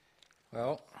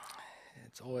Well,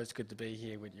 it's always good to be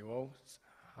here with you all.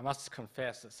 I must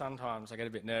confess that sometimes I get a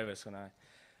bit nervous when I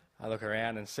look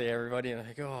around and see everybody and I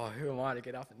think, oh, who am I to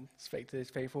get up and speak to these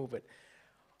people? But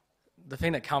the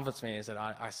thing that comforts me is that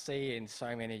I see in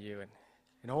so many of you and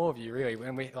in all of you really,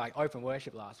 when we open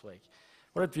worship last week,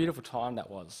 what a beautiful time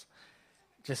that was.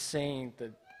 Just seeing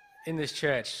that in this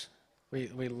church,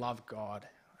 we love God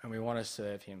and we want to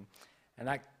serve him. And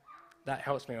that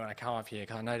helps me when I come up here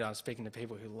because I know that I'm speaking to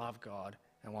people who love God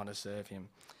and want to serve him.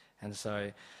 And so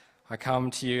I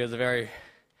come to you as a very,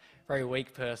 very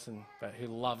weak person, but who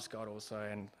loves God also,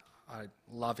 and I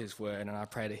love his word, and I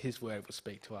pray that his word will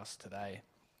speak to us today.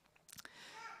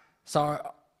 So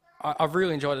I've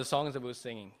really enjoyed the songs that we were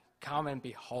singing. Come and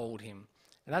behold him.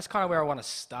 And that's kind of where I want to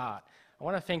start. I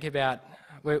want to think about,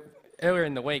 earlier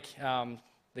in the week,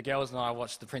 the girls and I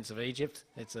watched The Prince of Egypt.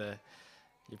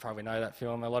 You probably know that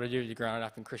film. A lot of you've grown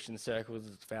up in Christian circles.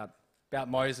 It's about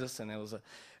Moses, and it was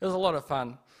a lot of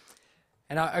fun.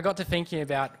 And I got to thinking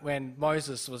about when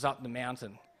Moses was up the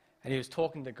mountain and he was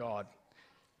talking to God.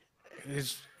 He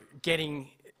was getting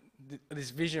this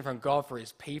vision from God for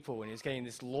his people, and he was getting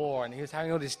this law, and he was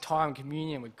having all this time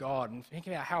communion with God, and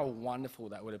thinking about how wonderful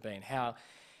that would have been, how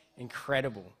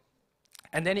incredible.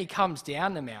 And then he comes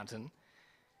down the mountain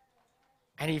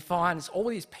and he finds all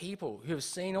these people who have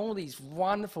seen all these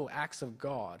wonderful acts of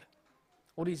God,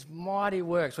 all these mighty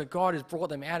works where God has brought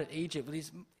them out of Egypt with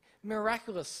these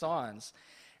miraculous signs.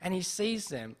 And he sees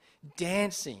them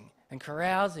dancing and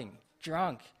carousing,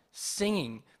 drunk,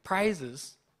 singing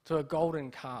praises to a golden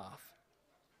calf.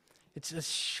 It's a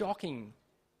shocking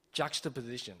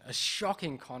juxtaposition, a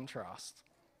shocking contrast.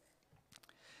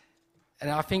 And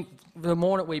I think the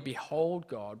more that we behold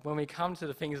God, when we come to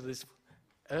the things of this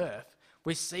earth,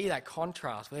 we see that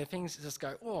contrast where things just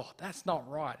go, oh, that's not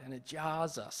right, and it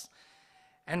jars us.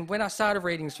 And when I started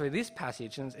reading through this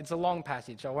passage, and it's a long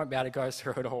passage, I won't be able to go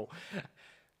through it all,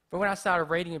 but when I started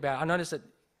reading about it, I noticed that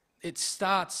it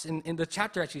starts, in the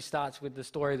chapter actually starts with the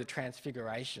story of the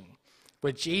Transfiguration,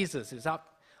 where Jesus is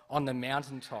up on the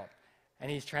mountaintop, and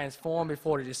he's transformed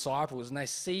before the disciples, and they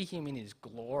see him in his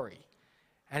glory.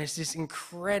 And it's this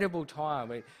incredible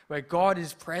time where God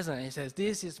is present and he says,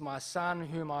 this is my son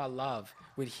whom I love.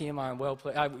 With him I am well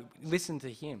pleased. I listen to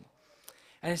him.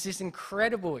 And it's this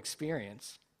incredible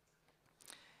experience.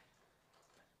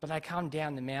 But they come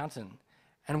down the mountain,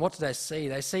 and what do they see?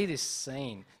 They see this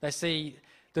scene. They see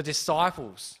the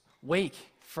disciples, weak,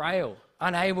 frail,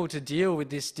 unable to deal with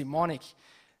this demonic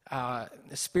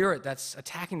spirit that's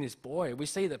attacking this boy. We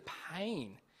see the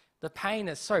pain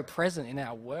that's so present in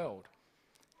our world.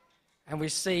 And we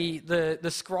see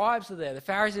the scribes are there, the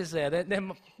Pharisees are there.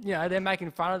 They're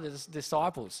making fun of the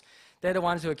disciples. They're the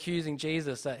ones who are accusing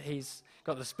Jesus that he's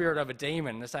got the spirit of a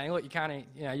demon. They're saying, look, you can't,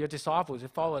 your disciples, your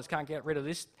followers can't get rid of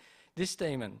this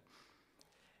demon.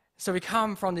 So we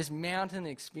come from this mountain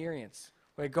experience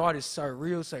where God is so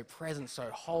real, so present, so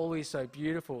holy, so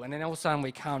beautiful. And then all of a sudden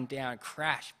we come down,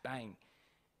 crash, bang,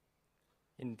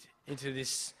 into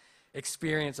this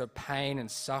experience of pain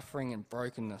and suffering and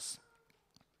brokenness.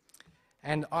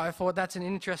 And I thought that's an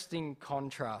interesting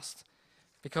contrast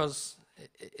because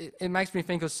it makes me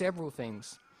think of several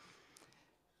things.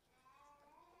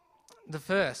 The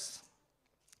first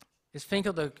is think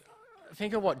of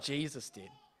what Jesus did.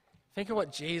 Think of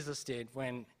what Jesus did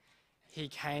when he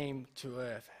came to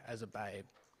earth as a babe.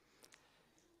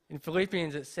 In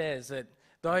Philippians it says that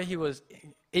though he was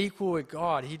equal with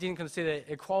God, he didn't consider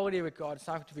equality with God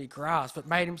something to be grasped, but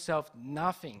made himself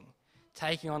nothing,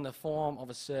 taking on the form of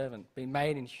a servant, being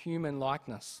made in human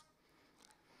likeness.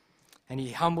 And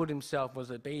he humbled himself, was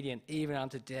obedient even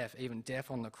unto death, even death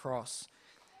on the cross.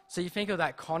 So you think of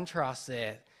that contrast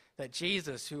there, that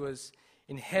Jesus, who was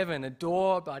in heaven,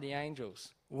 adored by the angels,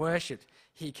 worshipped,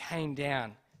 he came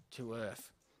down to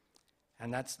earth.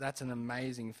 And that's an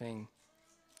amazing thing.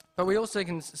 But we also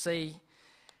can see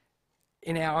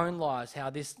in our own lives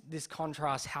how this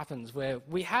contrast happens, where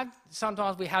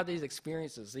sometimes we have these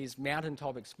experiences, these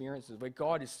mountaintop experiences where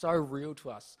God is so real to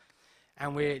us,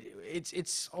 and it's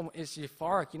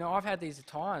euphoric. I've had these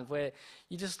times where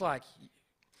you just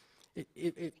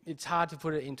it's hard to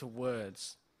put it into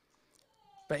words.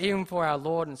 But even for our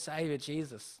Lord and Saviour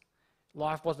Jesus,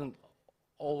 life wasn't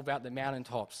all about the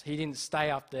mountaintops. He didn't stay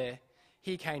up there.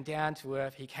 He came down to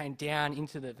earth. He came down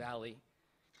into the valley.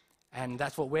 And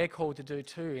that's what we're called to do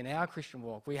too in our Christian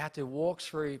walk. We have to walk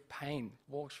through pain,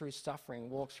 walk through suffering,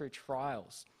 walk through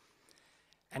trials.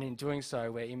 And in doing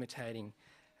so, we're imitating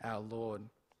our Lord.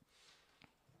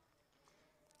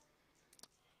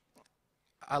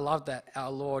 I love that our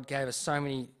Lord gave us so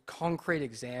many concrete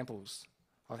examples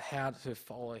of how to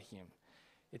follow him.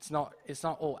 It's not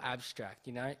all abstract,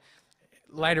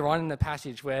 Later on in the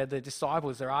passage where the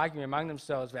disciples are arguing among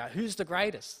themselves about who's the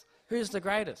greatest? Who's the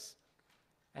greatest?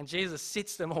 And Jesus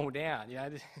sits them all down.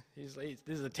 This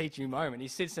is a teaching moment. He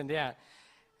sits them down.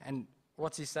 And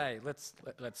what's he say? Let's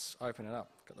open it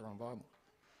up. Got the wrong Bible.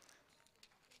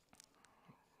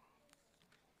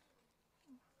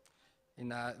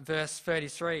 In verse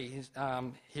 33,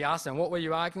 he asked them, what were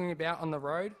you arguing about on the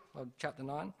road? Of chapter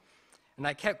 9. And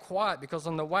they kept quiet because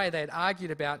on the way they had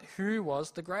argued about who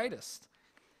was the greatest.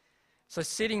 So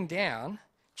sitting down,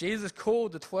 Jesus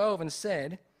called the 12 and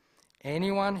said,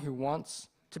 anyone who wants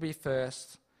to be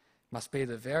first must be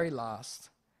the very last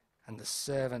and the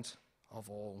servant of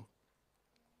all.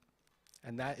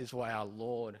 And that is what our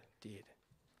Lord did.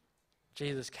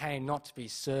 Jesus came not to be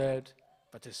served,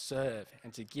 but to serve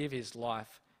and to give his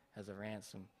life as a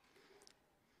ransom.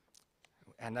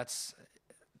 And that's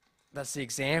the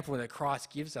example that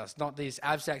Christ gives us, not these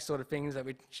abstract sort of things that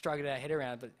we struggle our head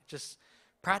around, but just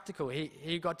practical.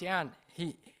 He got down,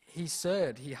 he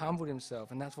served, he humbled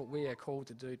himself, and that's what we are called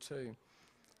to do too.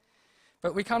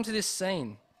 But we come to this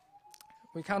scene.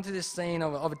 We come to this scene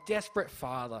of a desperate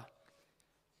father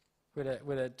with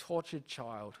a tortured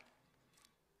child.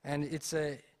 And it's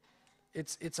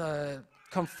a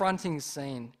confronting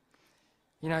scene.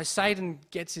 Satan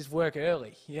gets his work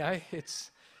early. It's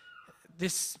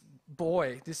this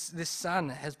boy, this son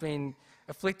has been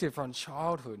afflicted from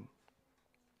childhood.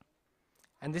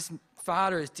 And this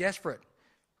father is desperate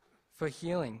for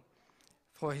healing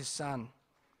for his son.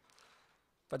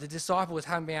 But the disciples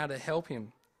haven't been able to help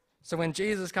him. So when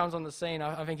Jesus comes on the scene,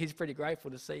 I think he's pretty grateful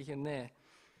to see him there.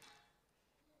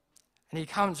 And he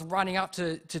comes running up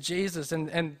to Jesus, and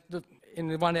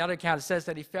in one of the other accounts it says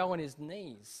that he fell on his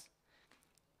knees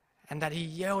and that he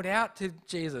yelled out to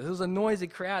Jesus. It was a noisy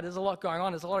crowd. There's a lot going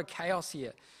on. There's a lot of chaos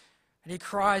here. And he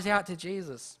cries out to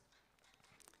Jesus.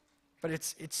 But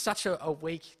it's such a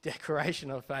weak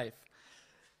declaration of faith.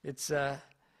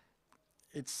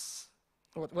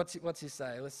 What's he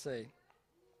say? Let's see.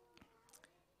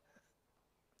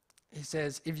 He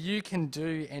says, if you can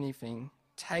do anything,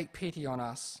 take pity on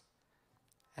us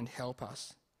and help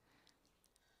us.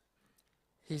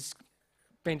 He's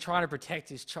been trying to protect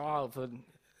his child for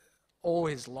all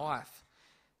his life.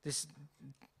 This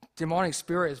demonic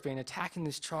spirit has been attacking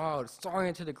this child, throwing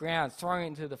it to the ground, throwing it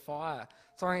into the fire,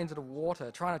 throwing it into the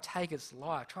water, trying to take its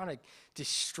life, trying to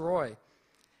destroy.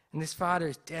 And this father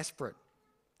is desperate.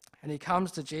 And he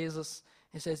comes to Jesus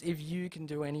and says, if you can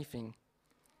do anything,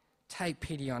 take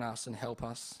pity on us and help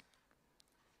us.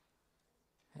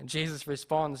 And Jesus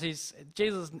responds.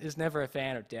 Jesus is never a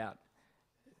fan of doubt.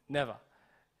 Never.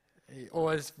 He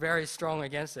always very strong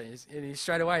against it. He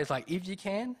straight away is like, if you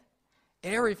can,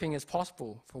 everything is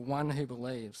possible for one who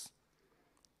believes.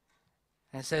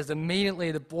 And it says,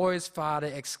 immediately the boy's father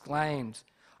exclaimed,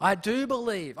 I do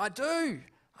believe, I do,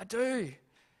 but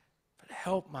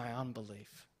help my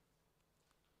unbelief.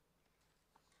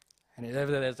 And if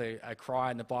ever there's a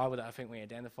cry in the Bible that I think we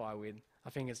identify with, I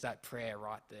think it's that prayer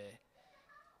right there.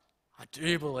 I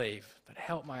do believe, but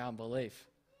help my unbelief.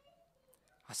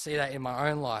 I see that in my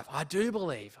own life. I do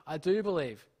believe,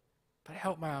 but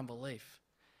help my unbelief.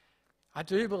 I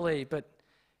do believe, but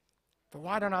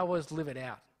why don't I always live it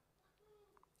out?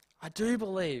 I do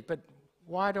believe, but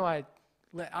why do I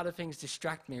let other things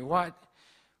distract me? Why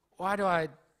do I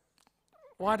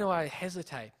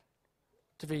hesitate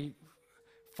to be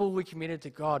fully committed to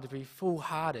God, to be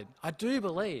full-hearted? I do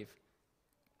believe,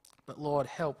 but Lord,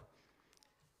 help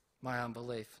my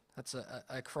unbelief. That's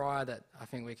a cry that I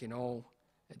think we can all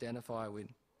identify with.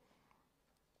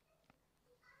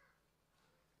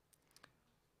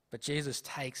 But Jesus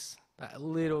takes that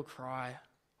little cry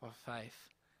of faith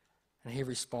and he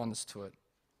responds to it.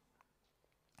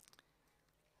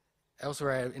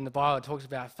 Elsewhere in the Bible it talks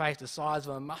about faith the size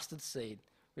of a mustard seed,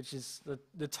 which is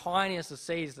the tiniest of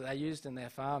seeds that they used in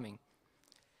their farming.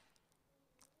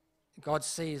 God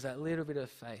sees that little bit of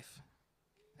faith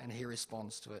and he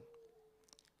responds to it.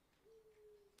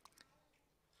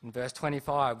 In verse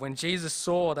 25, when Jesus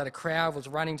saw that a crowd was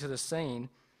running to the scene,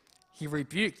 he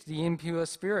rebuked the impure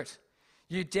spirit.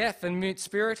 You deaf and mute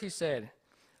spirit, he said,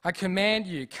 I command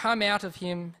you, come out of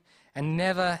him and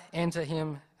never enter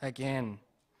him again.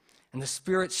 And the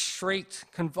spirit shrieked,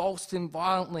 convulsed him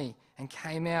violently, and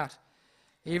came out.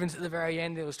 Even to the very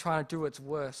end, it was trying to do its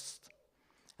worst.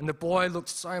 And the boy looked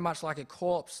so much like a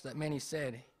corpse that many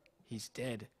said, he's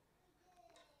dead.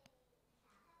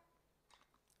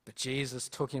 But Jesus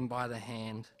took him by the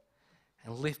hand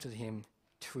and lifted him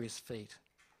to his feet,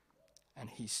 and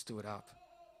he stood up.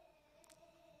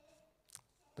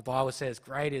 The Bible says,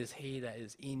 greater is he that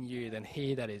is in you than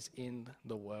he that is in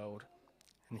the world.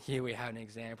 And here we have an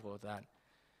example of that.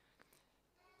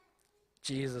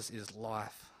 Jesus is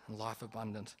life, and life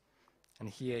abundant. And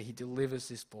here he delivers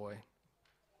this boy.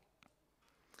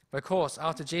 But of course,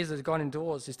 after Jesus had gone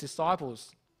indoors, his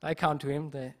disciples, they come to him,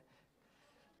 their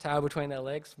tail between their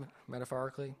legs,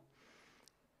 metaphorically.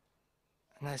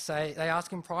 And they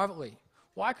ask him privately,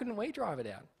 why couldn't we drive it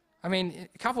out? I mean,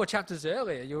 a couple of chapters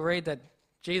earlier, you'll read that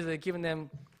Jesus had given them,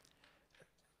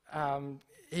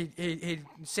 he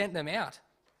sent them out,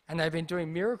 and they've been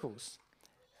doing miracles,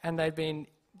 and they've been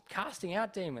casting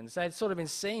out demons. They'd sort of been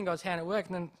seeing God's hand at work,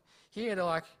 and then here they're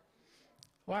like,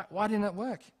 why didn't it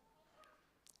work?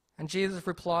 And Jesus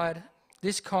replied,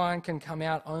 this kind can come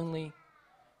out only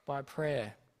by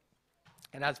prayer.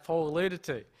 And as Paul alluded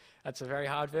to, that's a very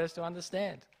hard verse to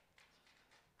understand.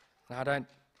 And I don't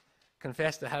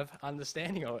confess to have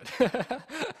understanding of it.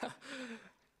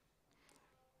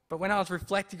 But when I was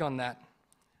reflecting on that,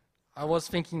 I was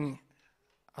thinking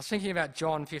about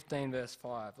John 15 verse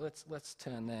 5. Let's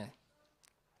turn there.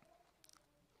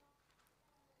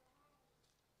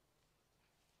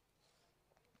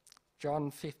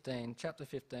 John 15, chapter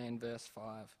 15, verse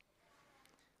 5.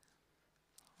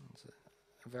 It's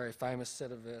a very famous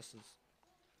set of verses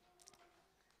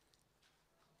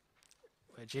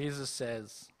where Jesus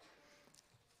says,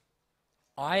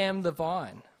 I am the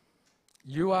vine,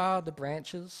 you are the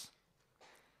branches.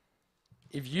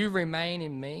 If you remain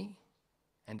in me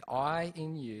and I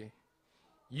in you,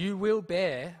 you will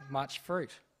bear much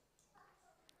fruit.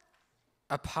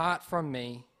 Apart from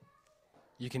me,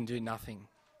 you can do nothing.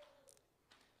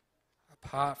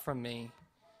 Apart from me,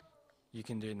 you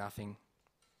can do nothing.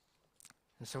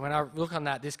 And so when I look on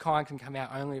that, this kind can come out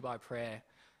only by prayer.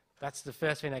 That's the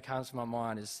first thing that comes to my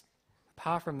mind is,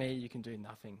 apart from me, you can do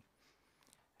nothing.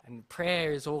 And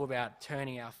prayer is all about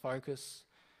turning our focus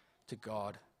to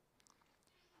God.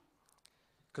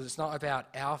 Because it's not about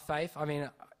our faith. I mean,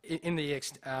 in the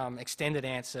extended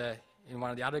answer in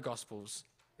one of the other Gospels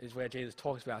is where Jesus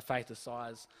talks about faith the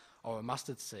size of a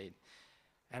mustard seed.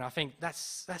 And I think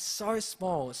that's so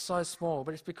small, it's so small.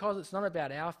 But it's because it's not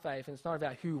about our faith and it's not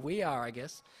about who we are, I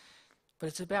guess. But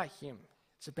it's about Him.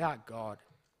 It's about God.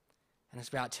 And it's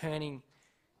about turn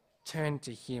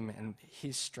to Him and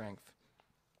His strength.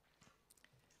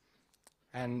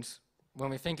 And when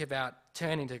we think about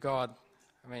turning to God,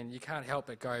 I mean, you can't help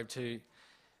but go to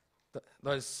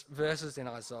those verses in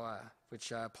Isaiah,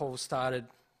 which Paul started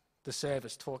the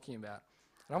service talking about.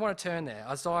 And I want to turn there.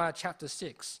 Isaiah chapter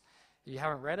 6. If you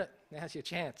haven't read it, now's your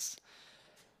chance.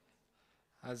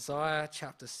 Isaiah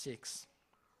chapter 6.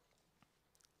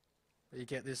 You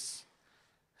get this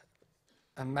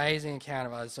amazing account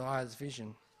of Isaiah's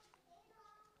vision.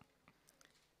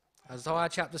 Isaiah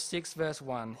chapter 6 verse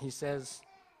 1, he says,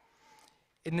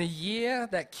 in the year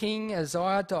that King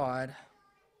Uzziah died,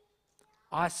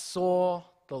 I saw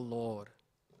the Lord.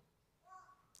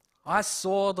 I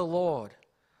saw the Lord,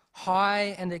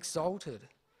 high and exalted,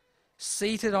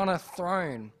 seated on a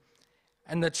throne,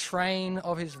 and the train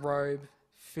of his robe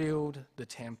filled the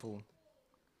temple.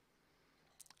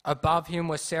 Above him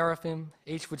were seraphim,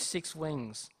 each with 6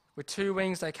 wings. With 2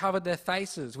 wings they covered their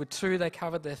faces, with 2 they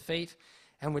covered their feet,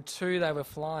 and with 2 they were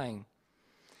flying.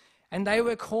 And they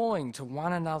were calling to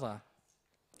one another,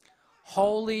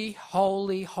 Holy,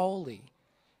 holy, holy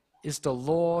is the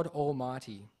Lord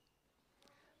Almighty.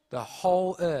 The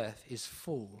whole earth is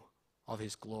full of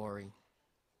his glory.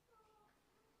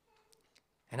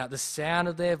 And at the sound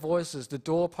of their voices, the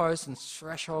doorposts and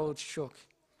thresholds shook,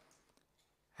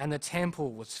 and the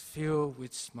temple was filled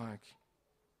with smoke.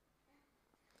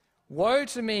 Woe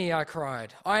to me, I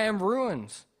cried, I am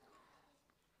ruined,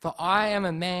 for I am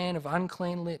a man of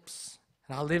unclean lips,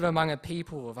 and I live among a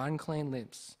people of unclean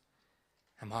lips,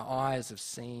 and my eyes have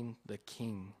seen the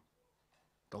King,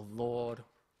 the Lord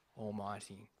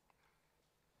Almighty.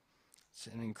 It's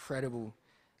an incredible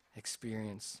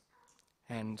experience,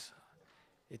 and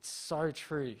it's so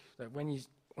true that when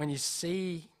you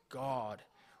see God,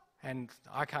 and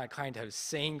I can't claim to have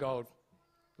seen God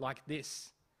like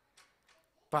this,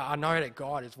 but I know that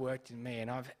God has worked in me, and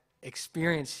I've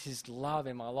experienced His love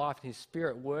in my life and His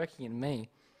Spirit working in me.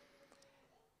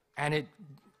 And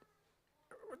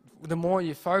the more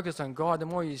you focus on God, the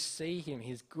more you see Him,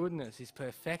 His goodness, His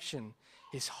perfection,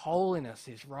 His holiness,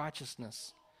 His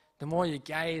righteousness. The more you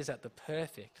gaze at the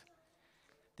perfect,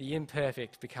 the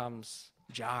imperfect becomes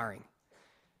jarring.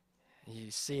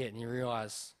 You see it and you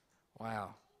realize,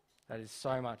 wow, that is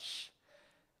so much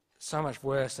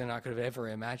worse than I could have ever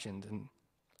imagined. And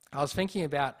I was thinking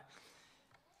about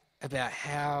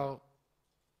how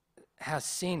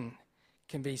sin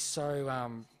can be so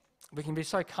we can be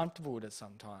so comfortable with it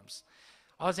sometimes.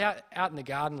 I was out in the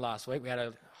garden last week. We had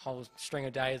a whole string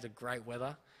of days of great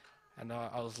weather, and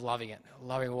I was loving it,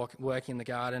 loving working in the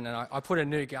garden. And I put a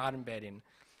new garden bed in,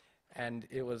 and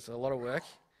it was a lot of work.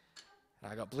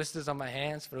 And I got blisters on my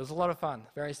hands, but it was a lot of fun,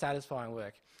 very satisfying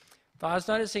work. But I was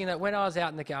noticing that when I was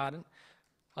out in the garden,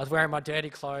 I was wearing my dirty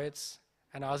clothes,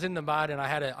 and I was in the mud, and I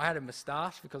had a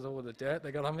moustache because of all the dirt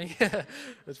they got on me. It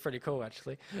was pretty cool,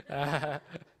 actually.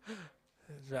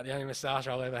 It's about the only moustache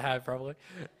I'll ever have, probably.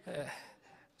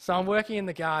 So I'm working in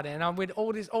the garden, and I'm with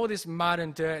all this mud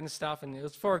and dirt and stuff, and it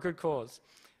was for a good cause.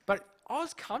 But I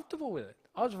was comfortable with it.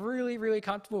 I was really, really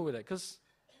comfortable with it because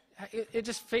it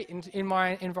just fit in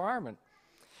my environment.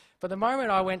 But the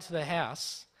moment I went to the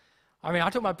house, I mean,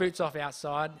 I took my boots off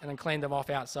outside and then cleaned them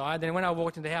off outside. Then when I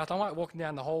walked into the house, I'm like walking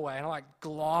down the hallway and I'm like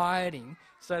gliding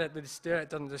so that the dirt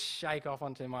doesn't just shake off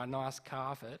onto my nice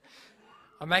carpet.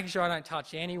 I'm making sure I don't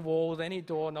touch any walls, any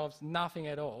doorknobs, nothing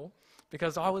at all,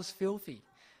 because I was filthy.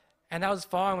 And that was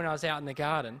fine when I was out in the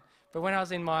garden. But when I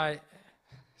was in my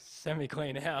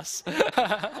semi-clean house,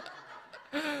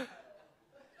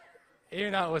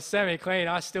 even though it was semi-clean,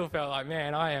 I still felt like,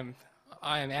 man, I am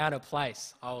out of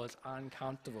place. I was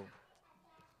uncomfortable.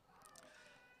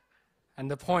 And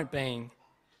the point being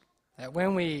that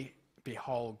when we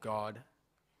behold God,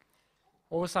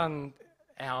 all of a sudden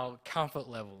our comfort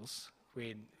levels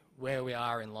with where we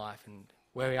are in life and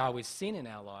where we are with sin in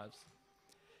our lives,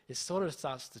 it sort of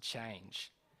starts to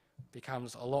change,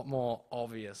 becomes a lot more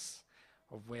obvious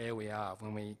of where we are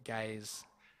when we gaze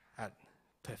at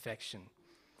perfection.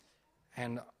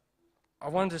 And I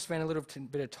wanted to spend a little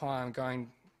bit of time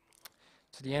going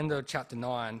to the end of chapter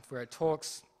 9, where it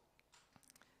talks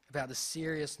about the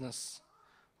seriousness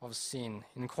of sin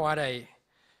in quite a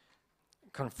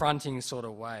confronting sort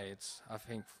of way. It's, I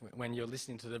think, when you're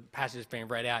listening to the passage being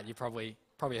read out, you probably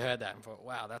heard that and thought,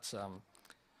 wow, that's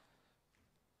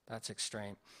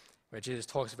extreme. Where Jesus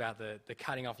talks about the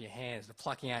cutting off your hands, the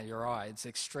plucking out your eye. It's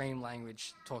extreme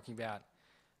language talking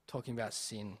about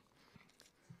sin.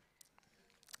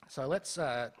 So let's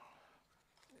have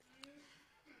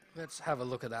a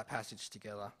look at that passage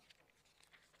together.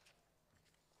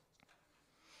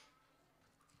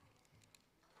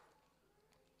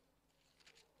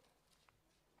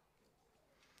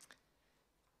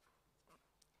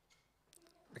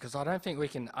 Because I don't think we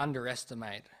can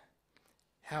underestimate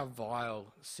how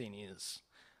vile sin is.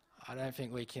 I don't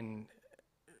think we can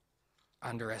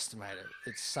underestimate it.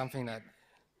 It's something that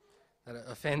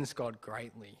offends God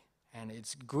greatly, and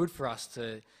it's good for us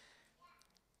to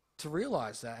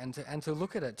realise that and to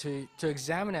look at it, to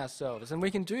examine ourselves. And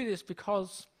we can do this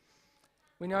because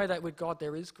we know that with God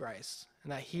there is grace,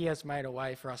 and that He has made a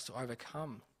way for us to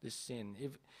overcome this sin.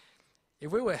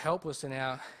 If we were helpless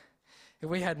if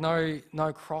we had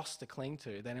no cross to cling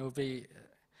to, then it would be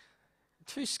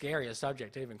too scary a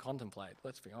subject to even contemplate,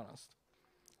 let's be honest.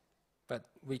 But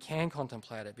we can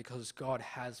contemplate it because God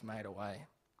has made a way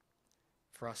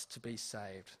for us to be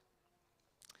saved.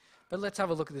 But let's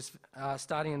have a look at this,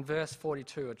 starting in verse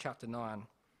 42 of chapter 9.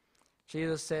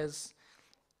 Jesus says,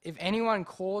 "If anyone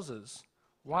causes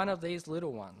one of these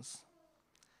little ones,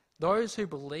 those who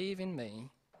believe in me,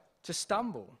 to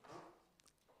stumble,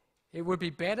 it would be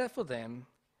better for them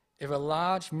if a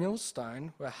large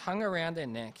millstone were hung around their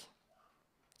neck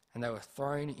and they were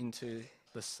thrown into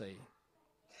the sea."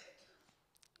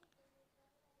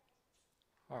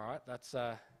 All right, that's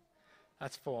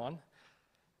full on.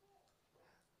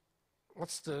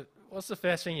 What's the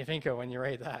first thing you think of when you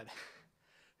read that?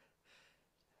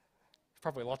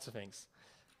 Probably lots of things.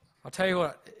 I'll tell you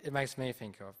what it makes me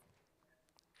think of.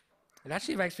 It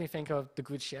actually makes me think of the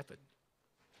Good Shepherd.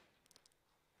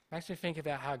 It makes me think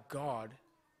about how God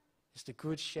is the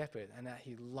Good Shepherd and that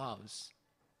He loves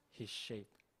His sheep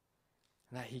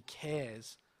and that He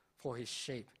cares for His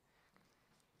sheep.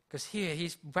 Because here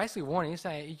He's basically warning, He's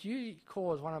saying, if you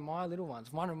cause one of my little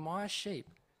ones, one of my sheep,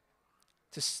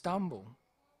 to stumble,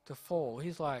 to fall,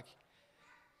 He's like,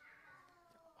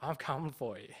 I'm coming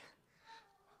for you.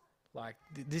 Like,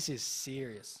 this is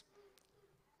serious.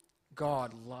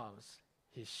 God loves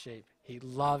His sheep. He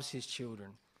loves His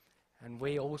children. And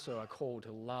we also are called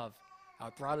to love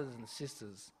our brothers and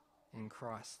sisters in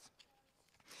Christ.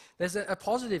 There's a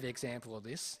positive example of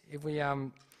this. If we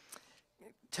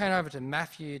turn over to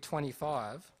Matthew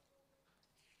 25,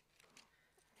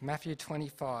 Matthew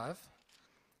 25,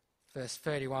 verse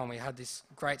 31, we had this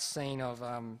great scene of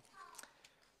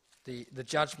the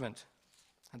judgment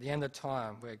at the end of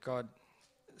time where God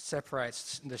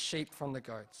separates the sheep from the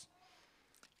goats.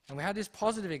 And we had this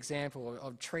positive example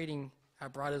of treating our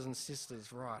brothers and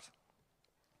sisters right.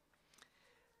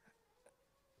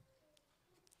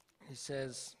 He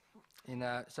says,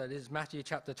 so this is Matthew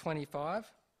chapter 25,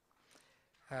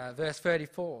 verse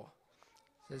 34.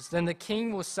 It says, "Then the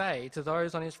king will say to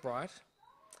those on his right,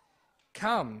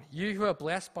 'Come, you who are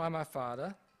blessed by my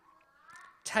Father,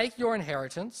 take your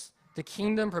inheritance, the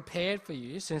kingdom prepared for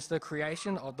you since the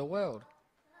creation of the world.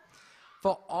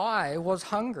 For I was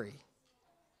hungry,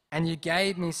 and you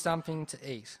gave me something to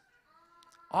eat.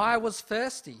 I was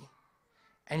thirsty,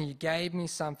 and you gave me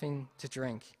something to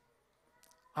drink.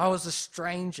 I was a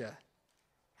stranger,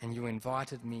 and you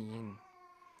invited me in.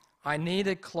 I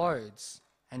needed clothes,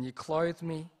 and you clothed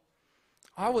me.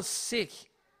 I was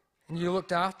sick, and you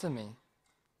looked after me.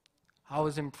 I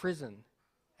was in prison,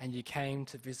 and you came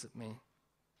to visit me.'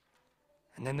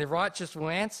 And then the righteous will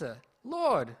answer,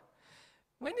 'Lord,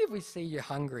 when did we see you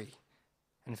hungry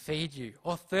and feed you,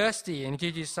 or thirsty and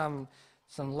give you some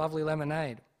lovely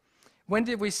lemonade? When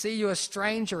did we see you a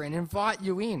stranger and invite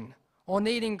you in, or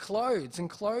needing clothes and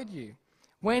clothe you?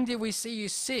 When did we see you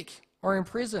sick or in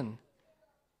prison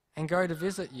and go to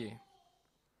visit you?'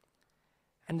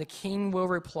 And the king will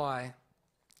reply,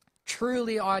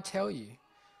 'Truly I tell you,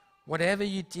 whatever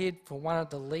you did for one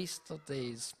of the least of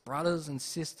these brothers and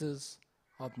sisters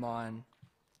of mine,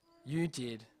 you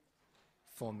did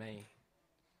for me.'"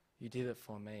 You did it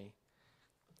for me.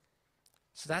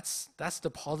 So that's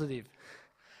the positive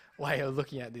way of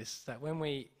looking at this. That when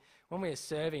we are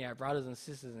serving our brothers and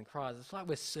sisters in Christ, it's like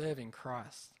we're serving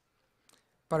Christ.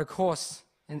 But of course,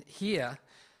 in here,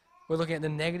 we're looking at the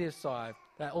negative side.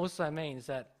 That also means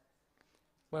that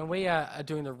when we are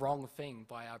doing the wrong thing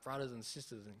by our brothers and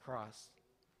sisters in Christ,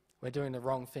 we're doing the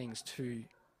wrong things to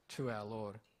our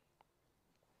Lord.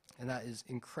 And that is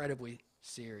incredibly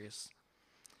serious.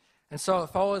 And so it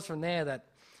follows from there that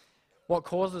what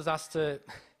causes us to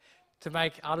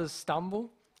make others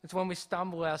stumble is when we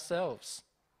stumble ourselves.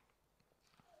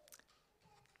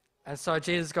 And so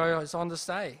Jesus goes on to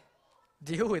say,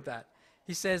 deal with that.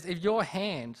 He says, if your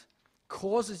hand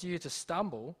causes you to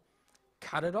stumble,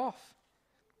 cut it off.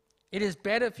 It is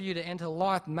better for you to enter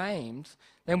life maimed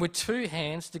than with two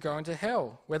hands to go into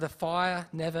hell, where the fire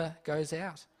never goes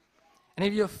out. And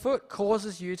if your foot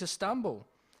causes you to stumble,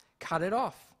 cut it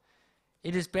off.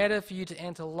 It is better for you to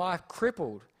enter life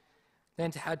crippled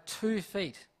than to have 2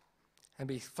 feet and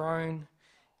be thrown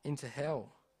into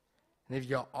hell. And if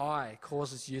your eye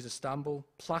causes you to stumble,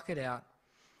 pluck it out.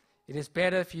 It is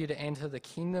better for you to enter the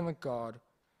kingdom of God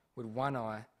with 1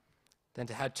 eye than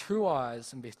to have 2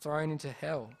 eyes and be thrown into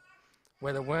hell,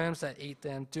 where the worms that eat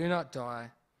them do not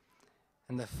die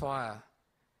and the fire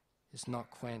is not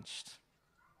quenched.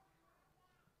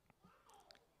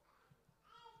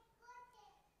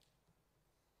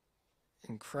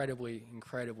 Incredibly,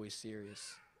 incredibly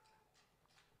serious.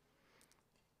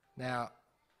 Now,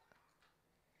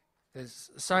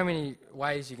 there's so many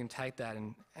ways you can take that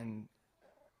and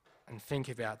think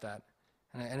about that.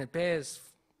 And it bears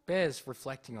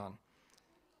reflecting on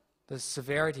the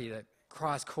severity that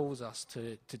Christ calls us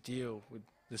to deal with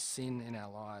the sin in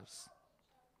our lives.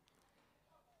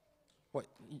 What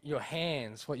your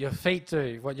hands, what your feet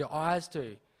do, what your eyes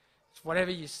do,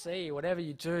 whatever you see, whatever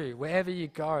you do, wherever you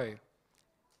go.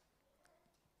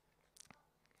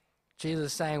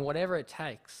 Jesus is saying, whatever it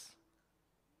takes,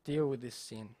 deal with this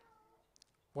sin.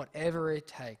 Whatever it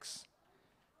takes,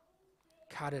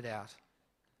 cut it out.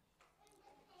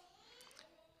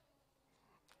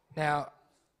 Now,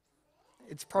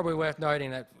 it's probably worth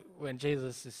noting that when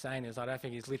Jesus is saying this, I don't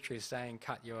think he's literally saying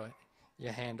cut your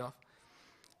hand off.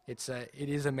 It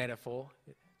is a metaphor.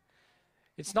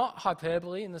 It's not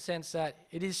hyperbole in the sense that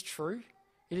it is true.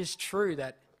 It is true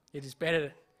that it is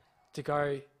better to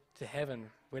go to heaven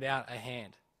without a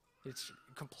hand. It's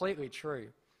completely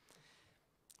true.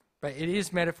 But it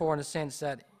is metaphor in the sense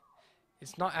that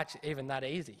it's not actually even that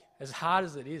easy. As hard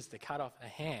as it is to cut off a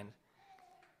hand,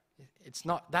 that's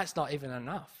not even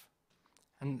enough.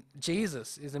 And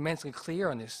Jesus is immensely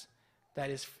clear on this, that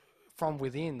it's from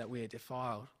within that we are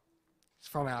defiled. It's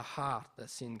from our heart that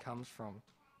sin comes from.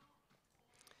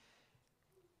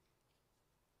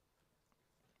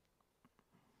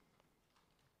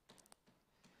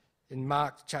 In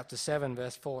Mark chapter 7,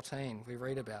 verse 14, we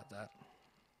read about that.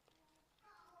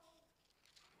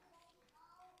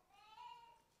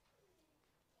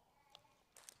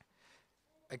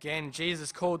 Again,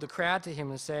 Jesus called the crowd to him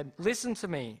and said, "Listen to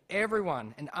me,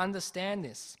 everyone, and understand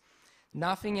this.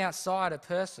 Nothing outside a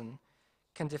person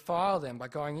can defile them by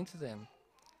going into them.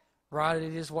 Rather,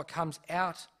 it is what comes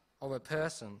out of a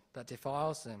person that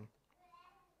defiles them."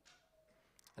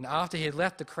 And after he had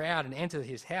left the crowd and entered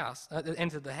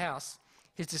the house,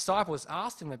 his disciples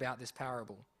asked him about this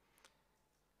parable.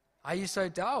 "Are you so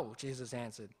dull?" Jesus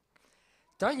answered.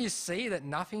 Don't you see that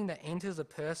nothing that enters a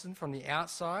person from the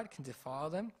outside can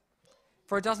defile them?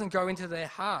 For it doesn't go into their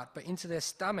heart, but into their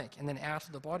stomach and then out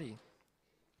of the body."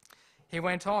 He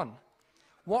went on,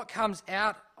 "What comes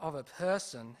out of a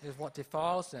person is what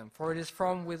defiles them, for it is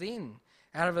from within,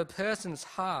 out of a person's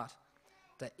heart,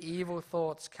 that evil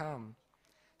thoughts come.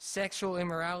 Sexual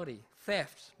immorality,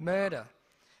 theft, murder,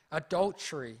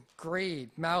 adultery,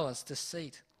 greed, malice,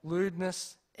 deceit,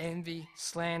 lewdness, envy,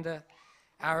 slander,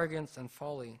 arrogance, and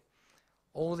folly.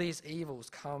 All these evils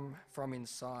come from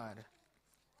inside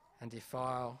and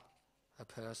defile a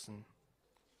person."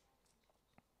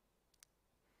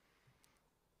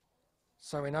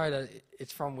 So we know that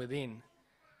it's from within.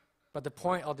 But the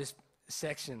point of this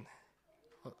section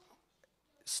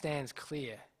stands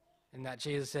clear in that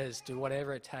Jesus says, do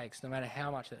whatever it takes, no matter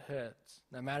how much it hurts,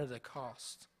 no matter the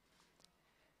cost,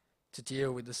 to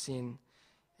deal with the sin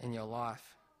in your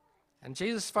life. And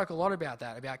Jesus spoke a lot about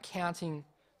that, about counting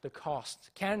the cost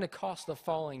of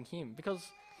following him,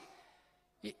 because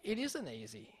it isn't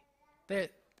easy.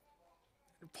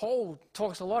 Paul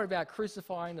talks a lot about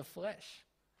crucifying the flesh.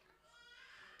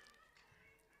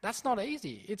 That's not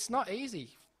easy. It's not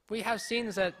easy. We have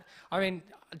sins that,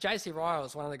 J.C. Ryle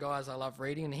is one of the guys I love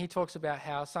reading, and he talks about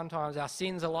how sometimes our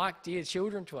sins are like dear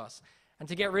children to us. And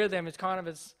to get rid of them is kind of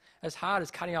as hard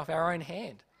as cutting off our own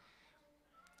hand.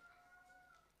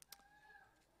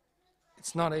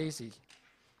 It's not easy.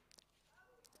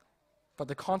 But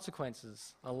the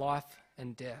consequences are life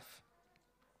and death.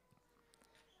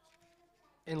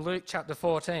 In Luke chapter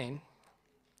 14,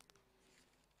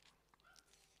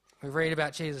 we read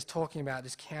about Jesus talking about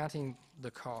this counting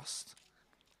the cost.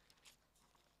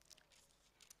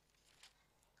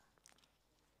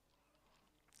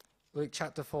 Luke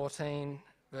chapter 14,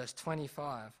 verse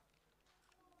 25.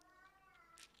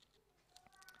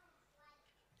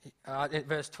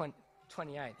 Verse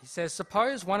 28. He says,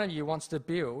 "Suppose one of you wants to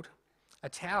build a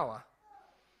tower.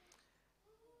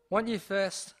 Won't you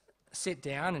first sit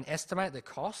down and estimate the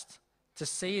cost to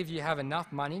see if you have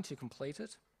enough money to complete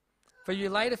it? For you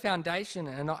laid a foundation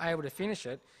and are not able to finish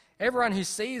it. Everyone who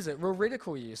sees it will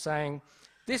ridicule you, saying,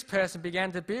 'This person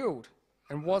began to build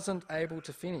and wasn't able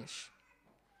to finish.'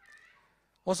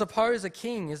 Or suppose a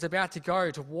king is about to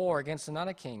go to war against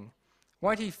another king.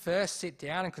 Won't he first sit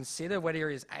down and consider whether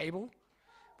he is able,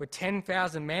 with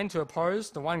 10,000 men, to oppose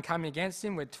the one coming against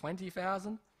him with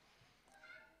 20,000?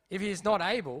 If he is not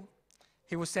able,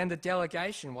 he will send a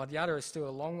delegation while the other is still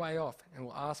a long way off and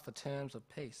will ask for terms of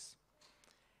peace.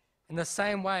 In the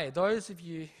same way, those of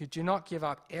you who do not give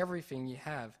up everything you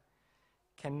have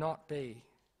cannot be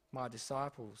my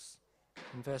disciples."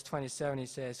 In verse 27 he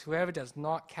says, "Whoever does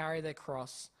not carry their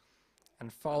cross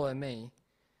and follow me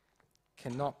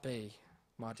cannot be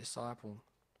my disciple."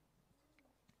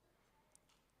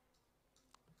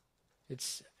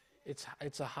 It's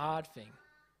a hard thing.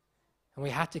 And we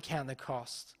have to count the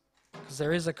cost, because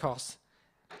there is a cost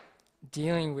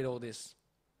dealing with all this.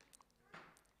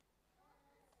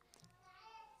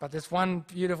 But there's one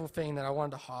beautiful thing that I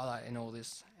wanted to highlight in all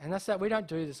this, and that's that we don't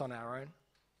do this on our own.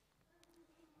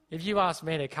 If you ask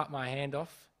me to cut my hand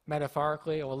off,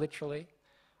 metaphorically or literally,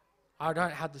 I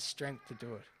don't have the strength to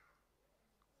do it.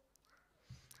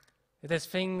 If there's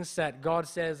things that God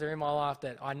says are in my life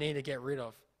that I need to get rid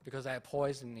of because they are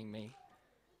poisoning me,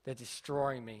 they're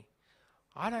destroying me,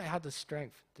 I don't have the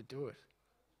strength to do it.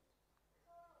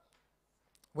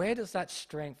 Where does that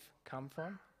strength come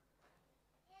from?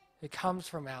 It comes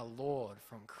from our Lord,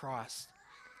 from Christ.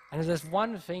 And if there's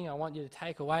one thing I want you to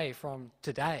take away from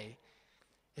today,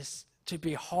 is to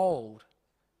behold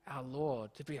our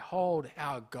Lord, to behold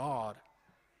our God,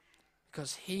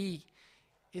 because he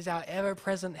is our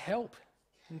ever-present help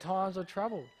in times of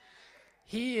trouble.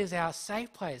 He is our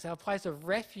safe place, our place of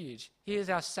refuge. He is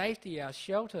our safety, our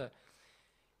shelter.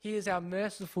 He is our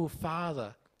merciful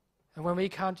Father. And when we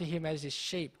come to him as his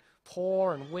sheep,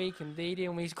 poor and weak and needy,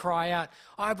 and we cry out,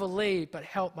 "I believe, but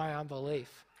help my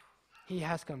unbelief," he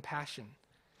has compassion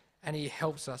and he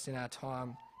helps us in our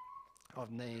time of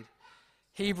need.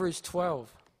 Hebrews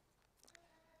 12,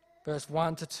 verse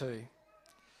 1 to 2.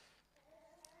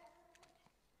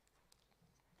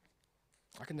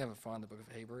 I can never find the book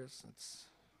of Hebrews.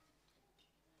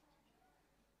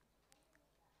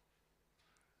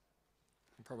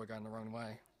 I'm probably going the wrong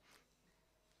way.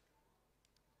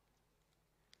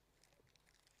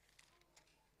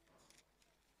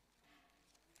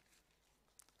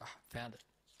 Found it.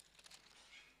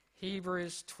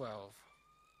 Hebrews 12,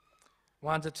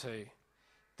 1 to 2.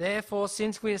 "Therefore,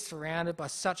 since we are surrounded by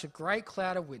such a great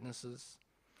cloud of witnesses,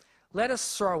 let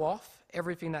us throw off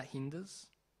everything that hinders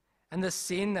and the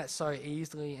sin that so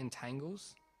easily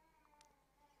entangles.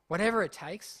 Whatever it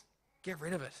takes, get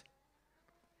rid of it.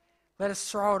 Let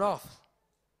us throw it off.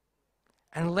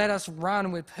 And let us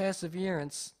run with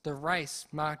perseverance the race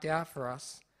marked out for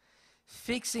us,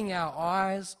 fixing our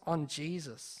eyes on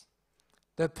Jesus,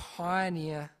 the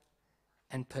pioneer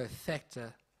and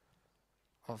perfecter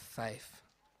of faith.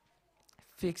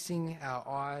 Fixing our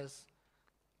eyes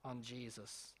on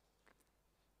Jesus,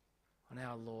 on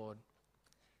our Lord,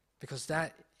 because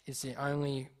that is the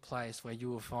only place where you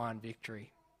will find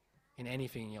victory in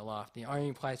anything in your life, the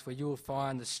only place where you will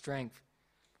find the strength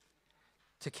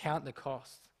to count the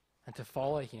cost and to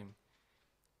follow him.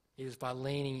 It is by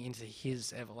leaning into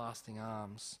his everlasting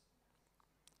arms.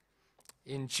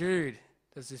 In Jude,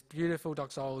 there's this beautiful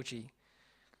doxology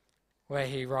where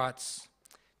he writes,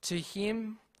 "To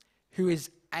him who is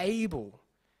able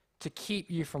to keep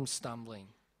you from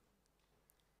stumbling.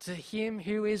 To him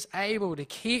who is able to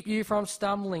keep you from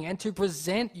stumbling and to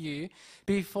present you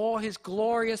before his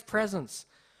glorious presence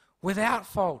without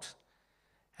fault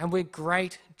and with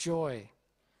great joy.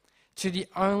 To the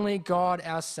only God,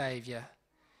 our Saviour,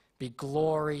 be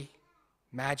glory,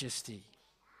 majesty,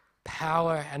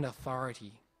 power and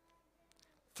authority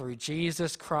through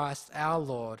Jesus Christ our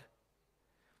Lord,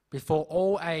 before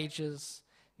all ages,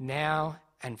 now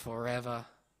and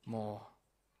forevermore.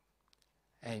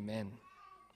 Amen."